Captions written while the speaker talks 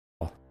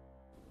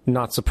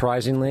Not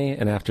surprisingly,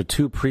 and after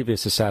 2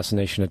 previous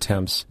assassination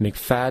attempts,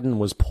 McFadden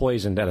was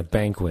poisoned at a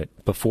banquet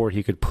before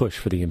he could push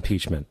for the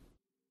impeachment.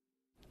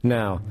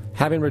 Now,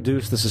 having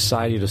reduced the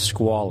society to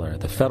squalor,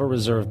 the Federal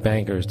Reserve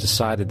bankers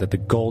decided that the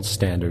gold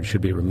standard should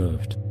be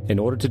removed. In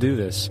order to do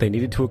this, they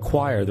needed to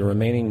acquire the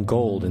remaining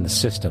gold in the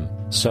system.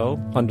 So,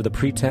 under the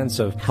pretense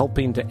of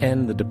helping to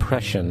end the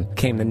Depression,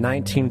 came the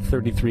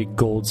 1933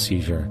 gold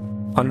seizure.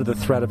 Under the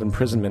threat of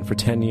imprisonment for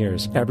 10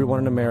 years, everyone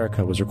in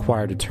America was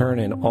required to turn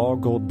in all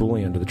gold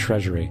bullion to the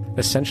Treasury,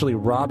 essentially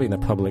robbing the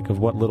public of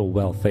what little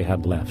wealth they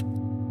had left.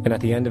 And at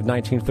the end of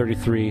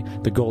 1933,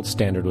 the gold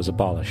standard was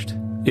abolished.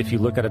 If you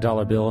look at a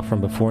dollar bill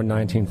from before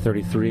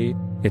 1933,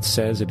 it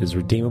says it is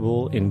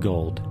redeemable in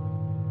gold.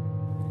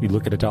 You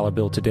look at a dollar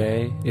bill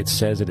today, it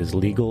says it is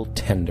legal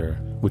tender,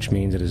 which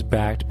means it is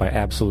backed by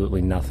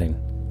absolutely nothing.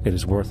 It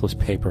is worthless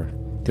paper.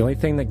 The only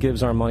thing that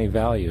gives our money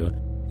value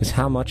is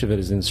how much of it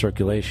is in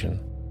circulation.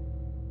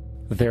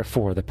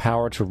 Therefore, the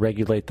power to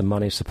regulate the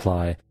money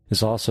supply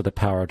is also the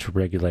power to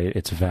regulate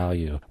its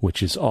value,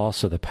 which is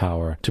also the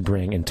power to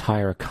bring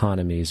entire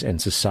economies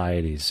and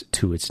societies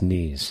to its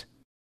knees.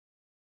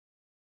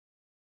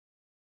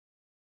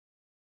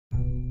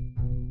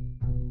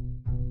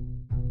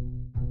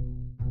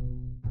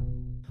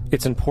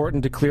 It's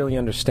important to clearly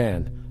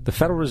understand, the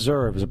Federal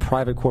Reserve is a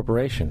private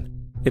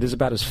corporation. It is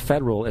about as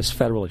Federal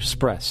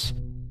Express.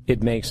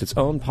 It makes its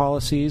own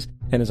policies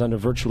and is under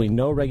virtually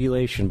no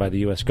regulation by the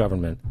U.S.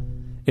 government.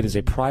 It is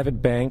a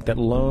private bank that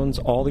loans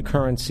all the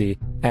currency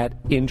at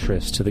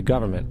interest to the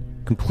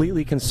government,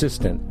 completely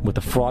consistent with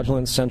the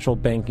fraudulent central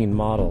banking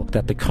model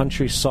that the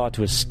country sought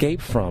to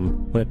escape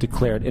from when it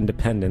declared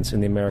independence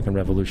in the American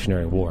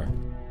Revolutionary War.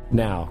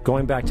 Now,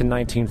 going back to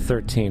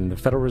 1913, the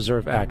Federal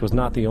Reserve Act was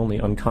not the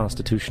only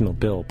unconstitutional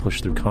bill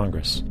pushed through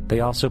Congress. They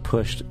also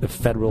pushed the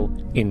federal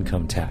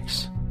income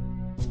tax.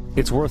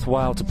 It's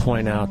worthwhile to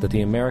point out that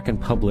the American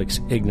public's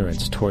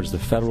ignorance towards the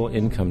federal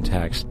income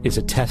tax is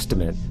a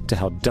testament to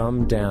how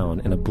dumbed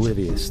down and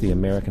oblivious the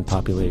American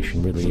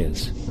population really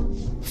is.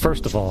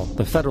 First of all,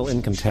 the federal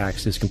income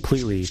tax is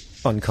completely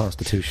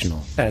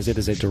unconstitutional, as it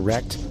is a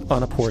direct,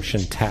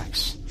 unapportioned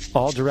tax.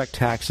 All direct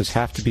taxes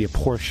have to be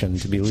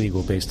apportioned to be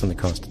legal based on the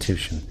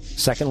Constitution.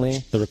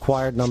 Secondly, the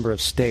required number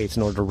of states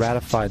in order to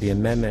ratify the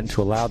amendment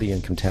to allow the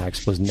income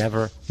tax was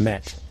never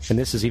met, and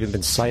this has even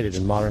been cited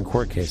in modern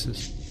court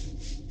cases.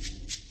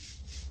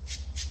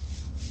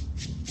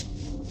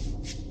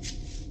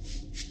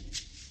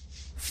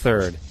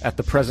 Third, at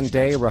the present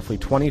day, roughly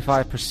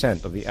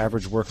 25% of the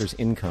average worker's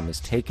income is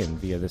taken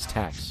via this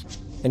tax.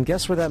 And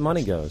guess where that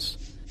money goes?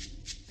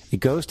 It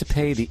goes to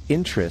pay the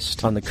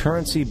interest on the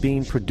currency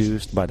being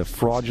produced by the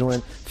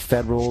fraudulent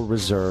Federal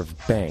Reserve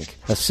Bank,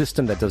 a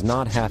system that does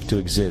not have to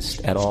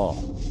exist at all.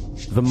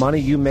 The money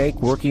you make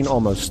working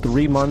almost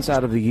 3 months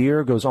out of the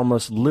year goes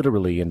almost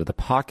literally into the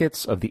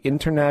pockets of the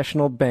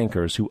international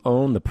bankers who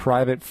own the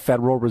private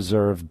Federal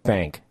Reserve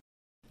Bank.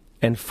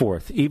 And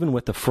fourth, even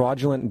with the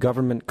fraudulent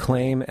government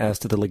claim as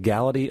to the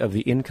legality of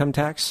the income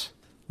tax,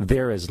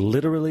 there is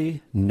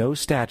literally no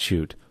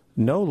statute,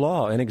 no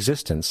law in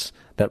existence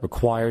that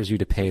requires you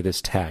to pay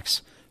this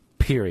tax,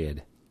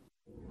 period.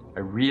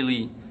 I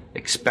really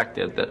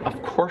expected that,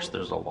 of course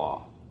there's a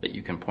law that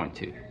you can point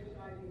to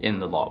in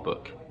the law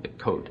book, the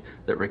code,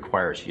 that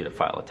requires you to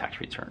file a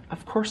tax return.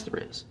 Of course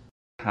there is.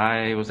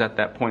 I was at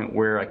that point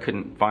where I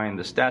couldn't find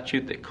the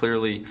statute that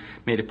clearly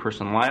made a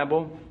person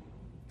liable.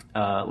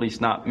 At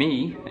least not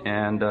me,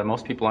 and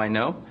most people I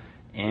know,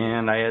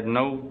 and I had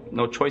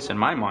no choice in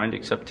my mind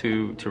except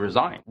to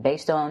resign.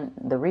 Based on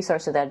the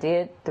research that I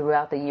did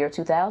throughout the year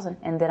 2000,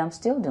 and that I'm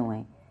still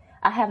doing,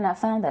 I have not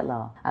found that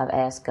law. I've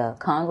asked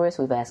Congress,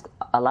 we've asked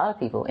a lot of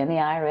people in the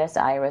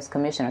IRS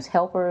commissioners,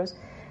 helpers.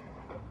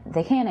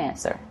 They can't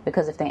answer,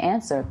 because if they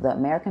answer, the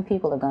American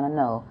people are going to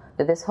know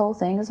that this whole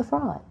thing is a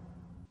fraud.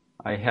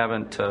 I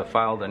haven't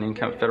filed an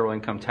federal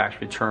income tax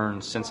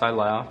return since I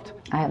left.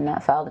 I have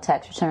not filed a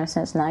tax return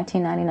since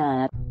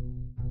 1999.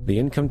 The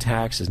income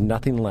tax is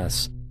nothing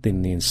less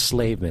than the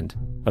enslavement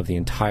of the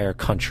entire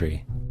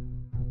country.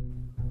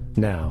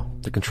 Now,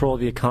 the control of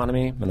the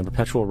economy and the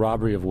perpetual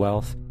robbery of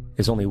wealth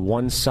is only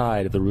one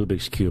side of the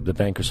Rubik's Cube the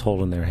bankers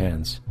hold in their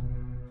hands.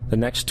 The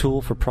next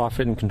tool for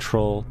profit and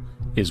control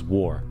is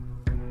war.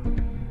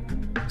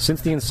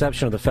 Since the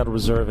inception of the Federal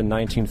Reserve in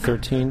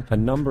 1913, a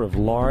number of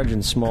large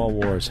and small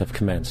wars have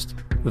commenced.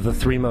 The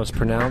 3 most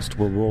pronounced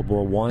were World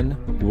War I,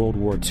 World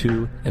War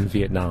II, and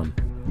Vietnam.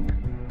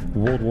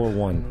 World War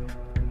I.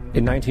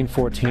 In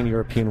 1914,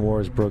 European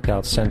wars broke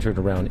out centered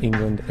around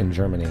England and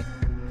Germany.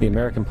 The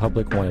American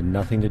public wanted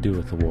nothing to do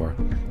with the war.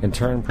 In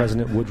turn,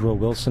 President Woodrow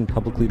Wilson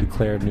publicly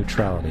declared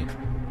neutrality.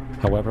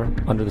 However,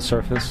 under the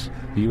surface,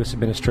 the U.S.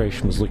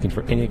 administration was looking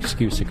for any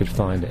excuse it could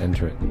find to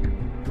enter it.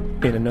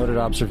 In a noted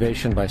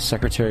observation by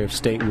Secretary of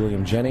State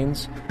William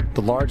Jennings,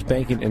 the large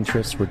banking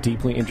interests were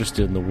deeply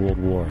interested in the World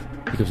War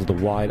because of the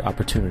wide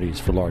opportunities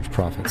for large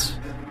profits.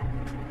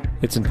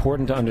 It's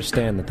important to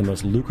understand that the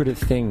most lucrative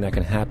thing that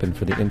can happen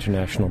for the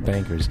international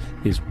bankers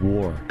is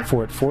war,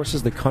 for it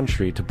forces the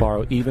country to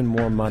borrow even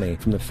more money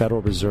from the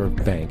Federal Reserve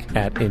Bank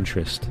at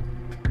interest.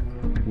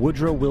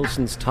 Woodrow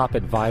Wilson's top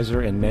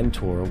advisor and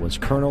mentor was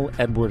Colonel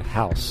Edward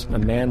House, a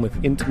man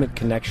with intimate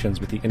connections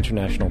with the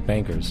international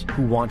bankers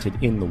who wanted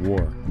in the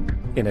war.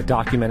 In a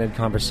documented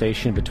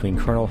conversation between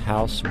Colonel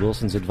House,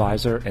 Wilson's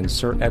advisor, and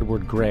Sir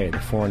Edward Grey, the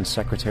Foreign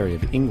Secretary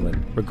of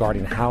England,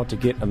 regarding how to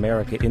get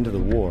America into the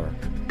war,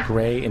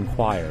 Grey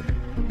inquired,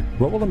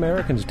 "What will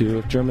Americans do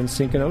if Germans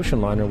sink an ocean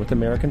liner with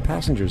American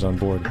passengers on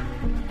board?"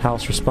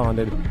 House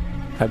responded,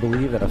 "I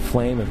believe that a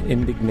flame of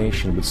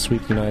indignation would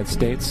sweep the United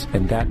States,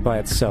 and that by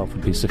itself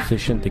would be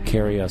sufficient to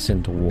carry us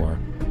into war."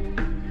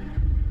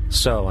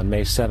 So, on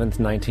May 7,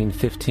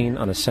 1915,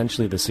 on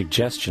essentially the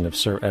suggestion of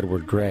Sir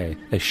Edward Grey,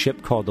 a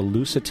ship called the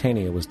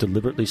Lusitania was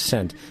deliberately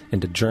sent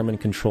into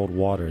German-controlled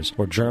waters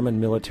where German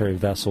military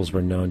vessels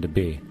were known to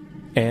be.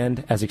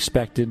 And, as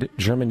expected,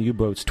 German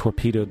U-boats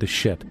torpedoed the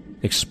ship,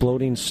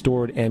 exploding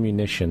stored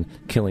ammunition,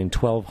 killing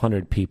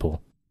 1,200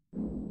 people.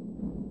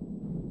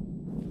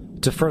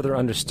 To further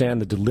understand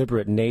the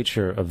deliberate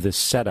nature of this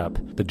setup,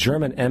 the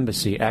German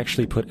embassy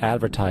actually put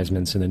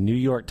advertisements in the New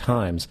York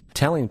Times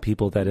telling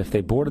people that if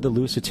they boarded the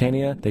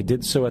Lusitania, they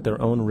did so at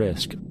their own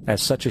risk,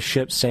 as such a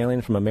ship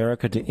sailing from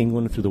America to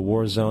England through the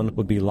war zone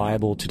would be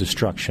liable to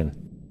destruction.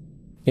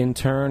 In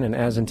turn, and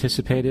as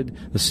anticipated,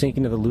 the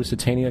sinking of the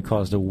Lusitania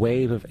caused a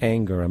wave of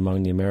anger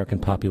among the American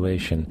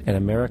population, and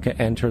America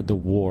entered the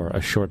war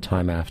a short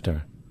time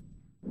after.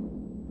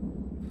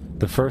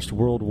 The First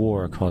World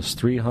War caused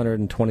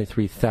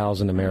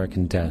 323,000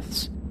 American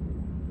deaths.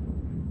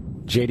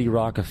 J.D.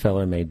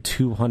 Rockefeller made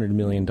 $200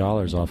 million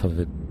off of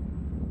it.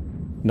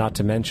 Not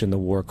to mention the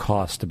war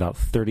cost about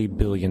 $30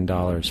 billion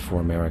for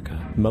America,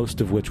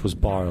 most of which was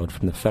borrowed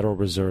from the Federal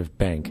Reserve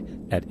Bank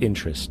at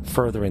interest,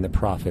 furthering the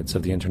profits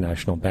of the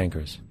international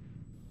bankers.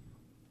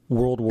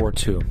 World War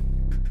II.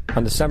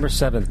 On December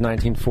 7,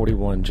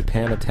 1941,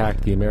 Japan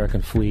attacked the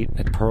American fleet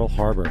at Pearl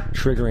Harbor,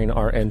 triggering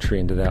our entry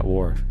into that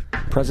war.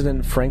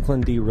 President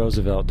Franklin D.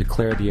 Roosevelt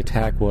declared the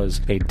attack was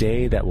a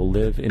day that will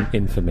live in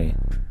infamy.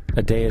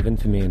 A day of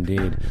infamy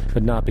indeed,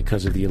 but not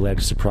because of the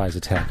alleged surprise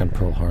attack on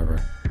Pearl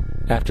Harbor.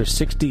 After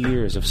 60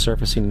 years of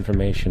surfacing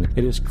information,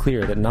 it is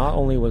clear that not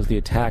only was the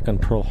attack on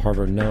Pearl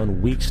Harbor known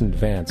weeks in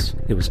advance,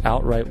 it was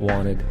outright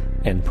wanted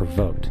and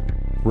provoked.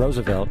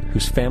 Roosevelt,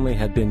 whose family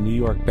had been New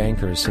York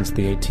bankers since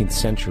the 18th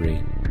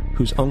century,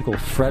 whose uncle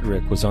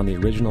Frederick was on the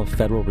original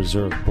Federal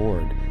Reserve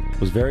Board,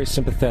 was very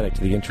sympathetic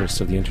to the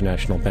interests of the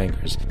international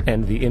bankers,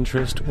 and the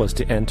interest was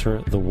to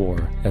enter the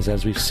war,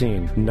 as we've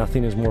seen,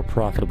 nothing is more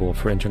profitable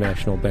for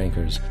international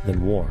bankers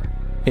than war.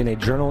 In a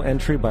journal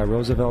entry by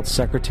Roosevelt's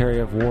Secretary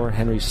of War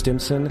Henry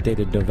Stimson,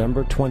 dated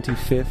November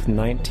 25,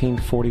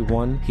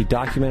 1941, he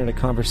documented a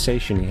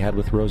conversation he had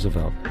with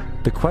Roosevelt.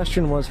 The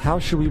question was, how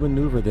should we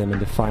maneuver them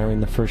into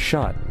firing the first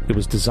shot? It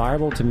was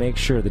desirable to make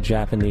sure the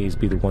Japanese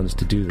be the ones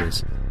to do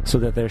this, so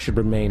that there should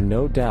remain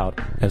no doubt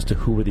as to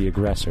who were the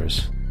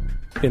aggressors.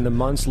 In the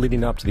months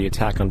leading up to the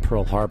attack on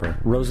Pearl Harbor,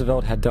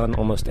 Roosevelt had done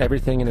almost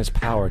everything in his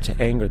power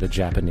to anger the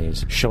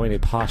Japanese, showing a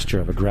posture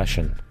of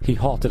aggression. He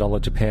halted all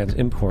of Japan's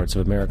imports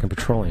of American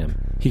petroleum.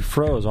 He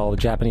froze all the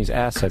Japanese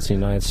assets in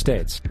the United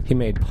States. He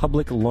made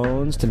public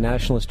loans to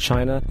nationalist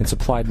China and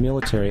supplied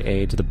military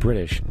aid to the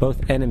British,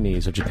 both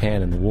enemies of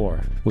Japan in the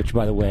war, which,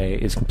 by the way,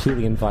 is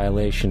completely in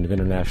violation of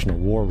international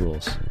war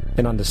rules.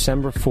 And on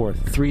December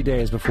 4th, 3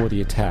 days before the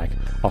attack,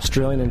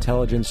 Australian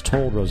intelligence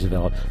told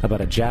Roosevelt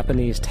about a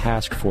Japanese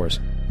task force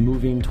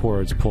moving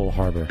towards Pearl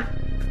Harbor.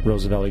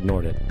 Roosevelt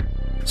ignored it.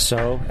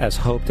 So, as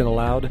hoped and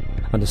allowed,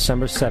 on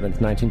December 7,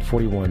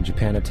 1941,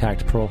 Japan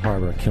attacked Pearl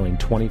Harbor, killing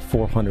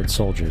 2,400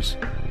 soldiers.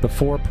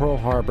 Before Pearl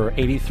Harbor,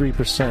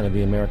 83% of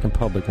the American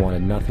public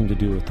wanted nothing to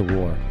do with the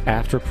war.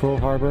 After Pearl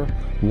Harbor,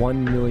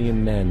 1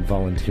 million men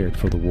volunteered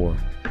for the war.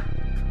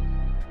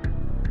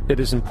 It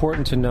is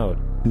important to note,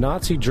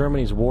 Nazi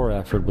Germany's war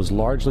effort was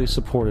largely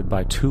supported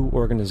by two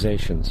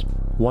organizations,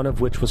 one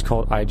of which was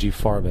called IG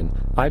Farben.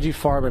 IG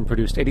Farben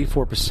produced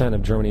 84%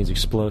 of Germany's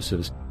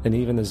explosives, and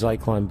even the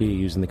Zyklon B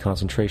used in the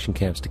concentration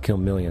camps to kill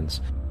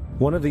millions.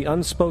 One of the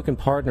unspoken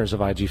partners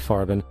of IG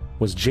Farben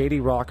was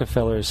J.D.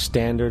 Rockefeller's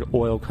Standard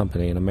Oil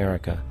Company in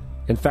America.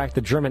 In fact,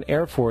 the German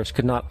Air Force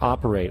could not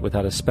operate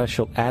without a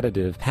special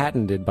additive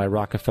patented by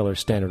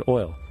Rockefeller's Standard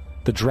Oil.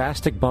 The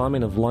drastic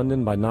bombing of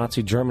London by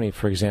Nazi Germany,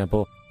 for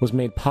example, was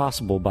made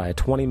possible by a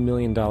 $20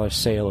 million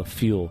sale of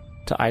fuel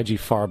to IG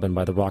Farben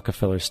by the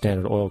Rockefeller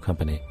Standard Oil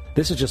Company.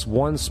 This is just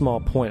one small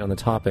point on the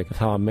topic of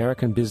how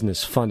American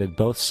business funded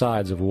both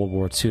sides of World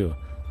War II.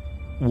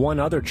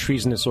 One other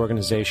treasonous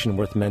organization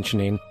worth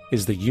mentioning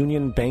is the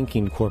Union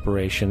Banking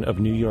Corporation of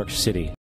New York City.